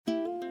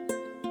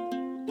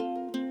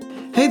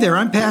Hey there,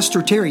 I'm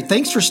Pastor Terry.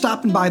 Thanks for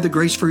stopping by the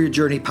Grace for Your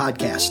Journey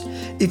podcast.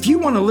 If you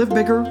want to live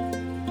bigger,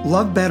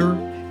 love better,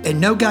 and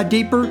know God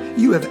deeper,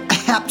 you have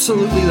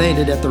absolutely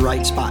landed at the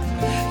right spot.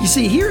 You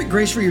see, here at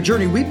Grace for Your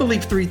Journey, we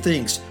believe three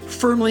things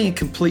firmly and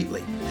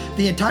completely.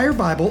 The entire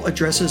Bible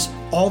addresses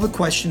all the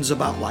questions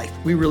about life.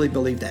 We really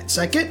believe that.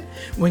 Second,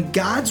 when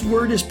God's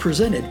Word is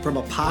presented from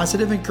a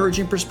positive,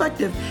 encouraging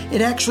perspective,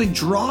 it actually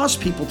draws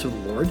people to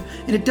the Lord,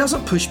 and it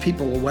doesn't push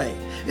people away.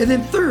 And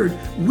then third,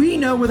 we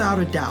know without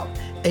a doubt,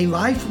 a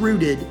life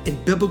rooted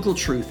in biblical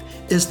truth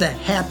is the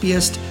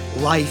happiest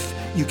life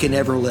you can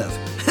ever live.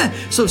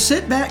 So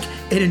sit back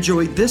and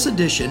enjoy this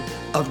edition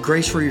of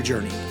Grace for Your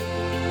Journey.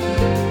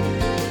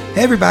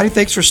 Hey everybody,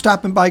 thanks for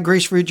stopping by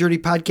Grace for Your Journey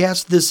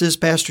podcast. This is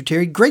Pastor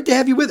Terry. Great to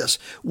have you with us.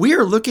 We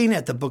are looking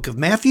at the book of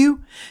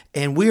Matthew,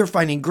 and we are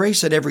finding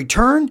grace at every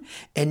turn.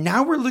 And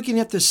now we're looking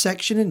at the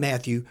section in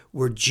Matthew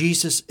where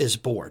Jesus is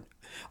born.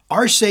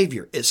 Our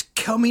Savior is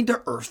coming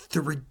to earth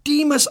to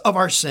redeem us of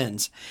our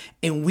sins.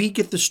 And we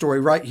get the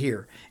story right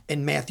here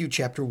in Matthew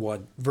chapter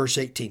 1, verse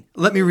 18.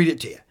 Let me read it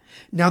to you.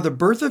 Now the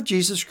birth of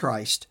Jesus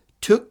Christ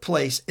took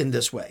place in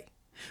this way.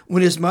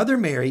 When his mother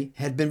Mary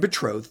had been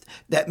betrothed,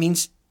 that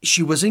means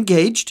she was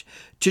engaged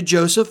to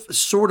Joseph,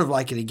 sort of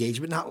like an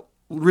engagement, not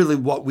really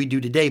what we do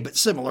today, but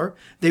similar.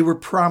 They were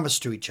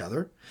promised to each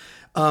other.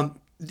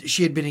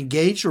 She had been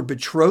engaged or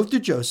betrothed to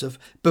Joseph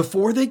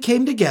before they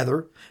came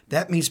together.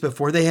 That means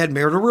before they had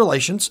marital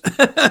relations.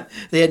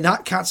 They had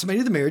not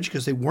consummated the marriage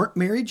because they weren't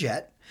married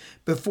yet.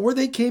 Before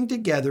they came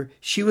together,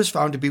 she was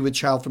found to be with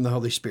child from the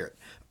Holy Spirit.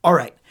 All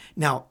right.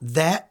 Now,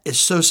 that is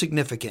so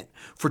significant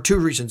for two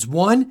reasons.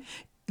 One,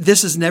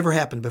 this has never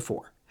happened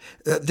before.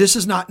 This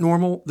is not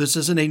normal. This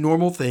isn't a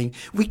normal thing.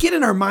 We get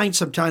in our mind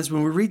sometimes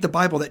when we read the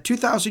Bible that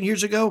 2,000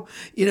 years ago,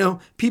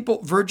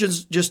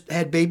 virgins just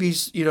had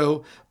babies,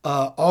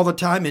 all the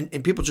time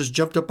and people just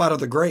jumped up out of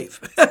the grave.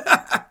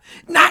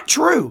 Not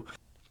true.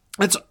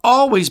 It's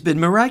always been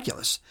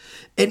miraculous.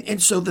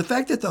 And so the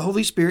fact that the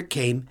Holy Spirit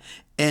came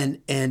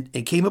and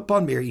came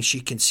upon Mary, and she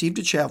conceived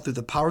a child through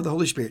the power of the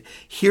Holy Spirit.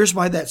 Here's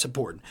why that's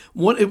important.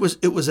 One, it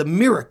was a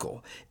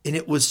miracle, and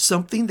it was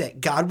something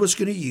that God was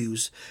going to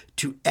use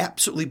to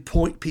absolutely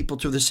point people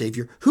to the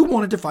Savior who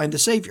wanted to find the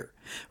Savior,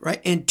 right?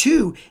 And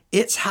two,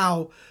 it's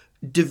how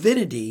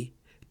divinity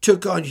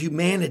took on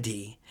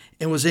humanity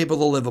and was able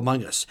to live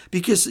among us.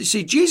 Because, you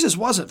see, Jesus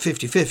wasn't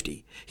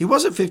 50-50. He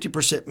wasn't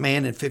 50%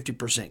 man and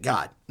 50%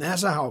 God.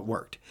 That's not how it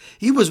worked.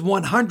 He was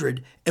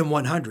 100 and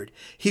 100.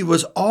 He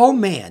was all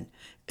man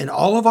and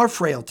all of our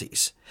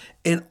frailties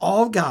and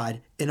all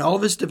God and all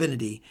of his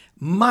divinity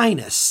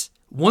minus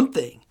one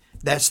thing.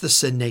 That's the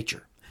sin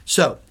nature.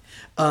 So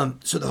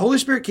the Holy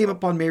Spirit came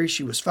upon Mary.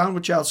 She was found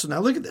with child. So now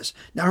look at this.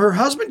 Now her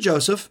husband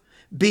Joseph,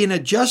 being a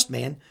just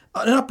man,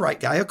 an upright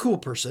guy, a cool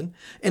person,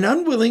 and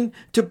unwilling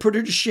to put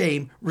her to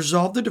shame,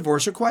 resolved to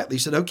divorce her quietly. He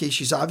said, okay,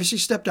 she's obviously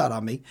stepped out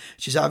on me.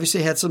 She's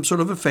obviously had some sort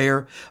of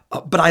affair,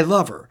 but I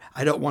love her.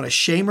 I don't want to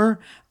shame her.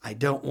 I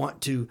don't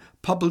want to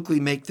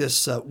publicly make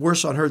this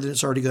worse on her than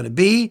it's already going to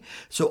be.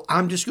 So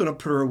I'm just going to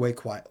put her away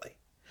quietly.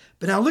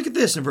 But now look at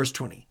this in verse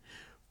 20.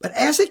 But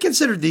as he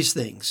considered these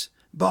things,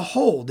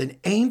 behold, an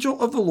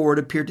angel of the Lord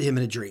appeared to him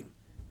in a dream.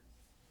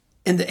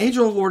 And the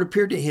angel of the Lord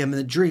appeared to him in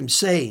a dream,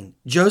 saying,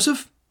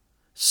 Joseph,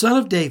 son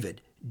of David,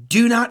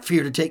 do not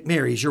fear to take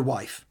Mary as your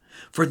wife,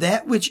 for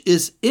that which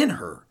is in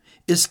her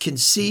is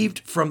conceived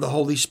from the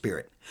Holy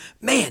Spirit.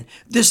 Man,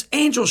 this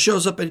angel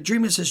shows up in a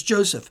dream and says,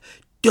 Joseph,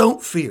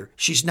 don't fear.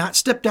 She's not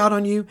stepped out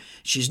on you.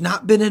 She's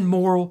not been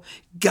immoral.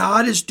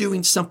 God is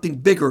doing something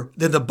bigger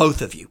than the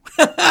both of you.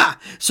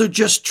 So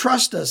just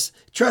trust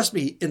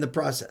me in the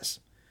process.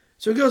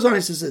 So he goes on,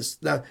 he says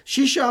this, now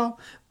she shall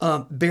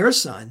bear a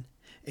son,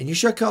 and you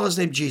shall call his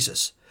name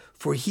Jesus,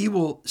 for he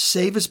will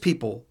save his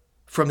people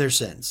from their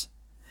sins.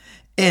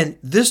 And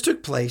this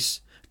took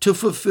place to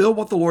fulfill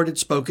what the Lord had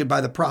spoken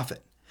by the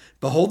prophet.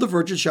 Behold, the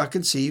virgin shall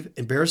conceive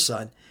and bear a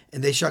son,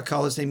 and they shall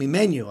call his name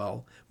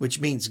Emmanuel,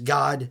 which means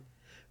God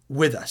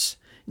with us.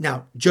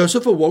 Now,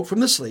 Joseph awoke from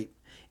the sleep,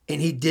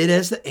 and he did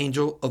as the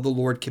angel of the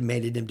Lord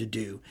commanded him to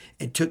do,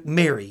 and took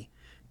Mary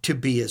to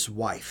be his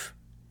wife,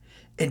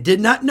 and did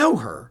not know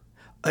her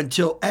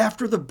until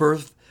after the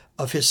birth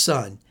of his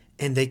son,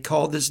 and they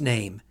called his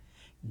name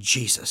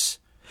Jesus.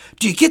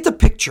 Do you get the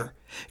picture?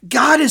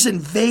 God is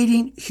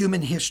invading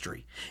human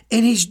history,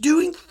 and he's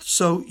doing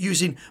so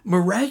using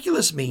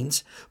miraculous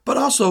means, but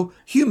also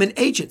human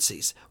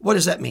agencies. What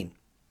does that mean?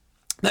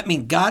 That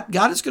means God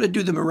is going to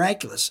do the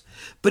miraculous,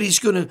 but he's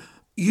going to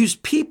use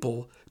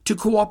people to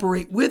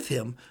cooperate with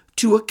him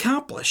to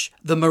accomplish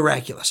the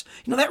miraculous.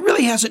 That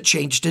really hasn't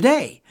changed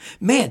today.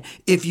 Man,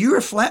 if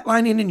you're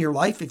flatlining in your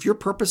life, if your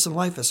purpose in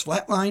life is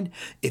flatlined,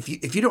 if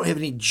you don't have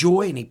any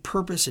joy, any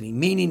purpose, any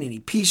meaning, any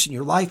peace in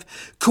your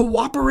life,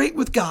 cooperate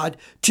with God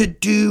to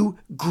do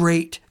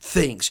great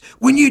things.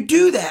 When you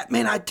do that,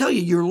 man, I tell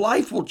you, your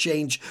life will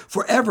change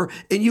forever,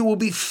 and you will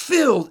be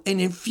filled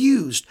and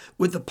infused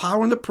with the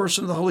power and the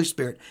person of the Holy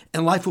Spirit,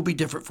 and life will be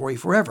different for you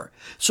forever.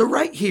 So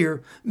right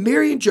here,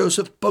 Mary and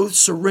Joseph both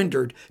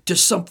surrendered to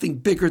something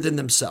bigger than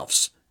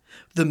themselves,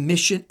 the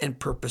mission and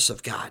purpose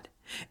of God.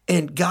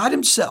 And God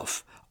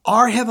himself,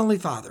 our Heavenly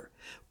Father,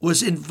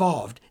 was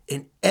involved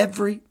in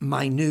every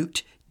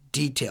minute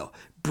detail,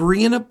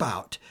 bringing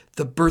about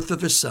the birth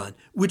of his son,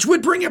 which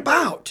would bring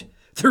about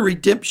the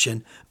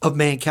redemption of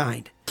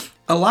mankind.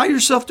 Allow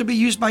yourself to be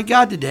used by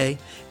God today,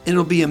 and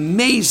it'll be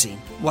amazing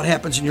what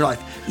happens in your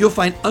life. You'll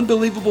find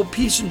unbelievable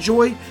peace and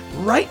joy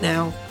right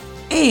now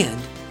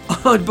and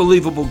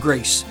unbelievable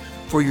grace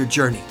for your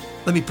journey.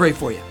 Let me pray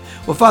for you.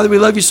 Well, Father, we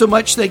love you so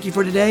much. Thank you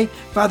for today.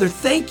 Father,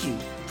 thank you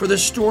for the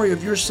story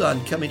of your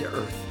son coming to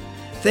earth.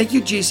 Thank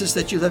you, Jesus,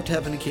 that you left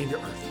heaven and came to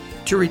earth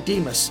to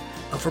redeem us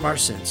from our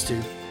sins,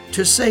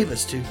 to save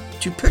us,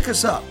 to pick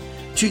us up,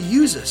 to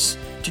use us,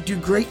 to do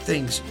great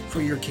things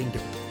for your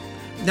kingdom.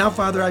 Now,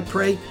 Father, I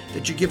pray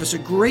that you give us a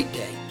great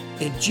day.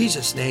 In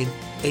Jesus' name,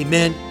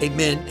 amen,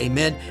 amen,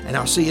 amen, and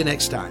I'll see you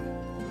next time.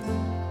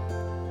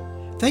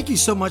 Thank you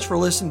so much for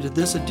listening to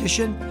this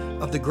edition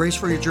of the Grace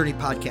for Your Journey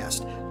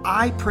podcast.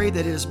 I pray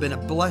that it has been a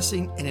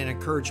blessing and an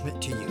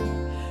encouragement to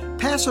you.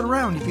 Pass it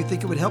around if you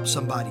think it would help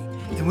somebody,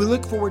 and we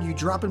look forward to you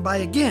dropping by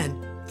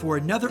again for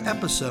another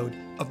episode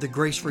of the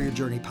Grace for Your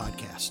Journey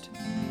podcast.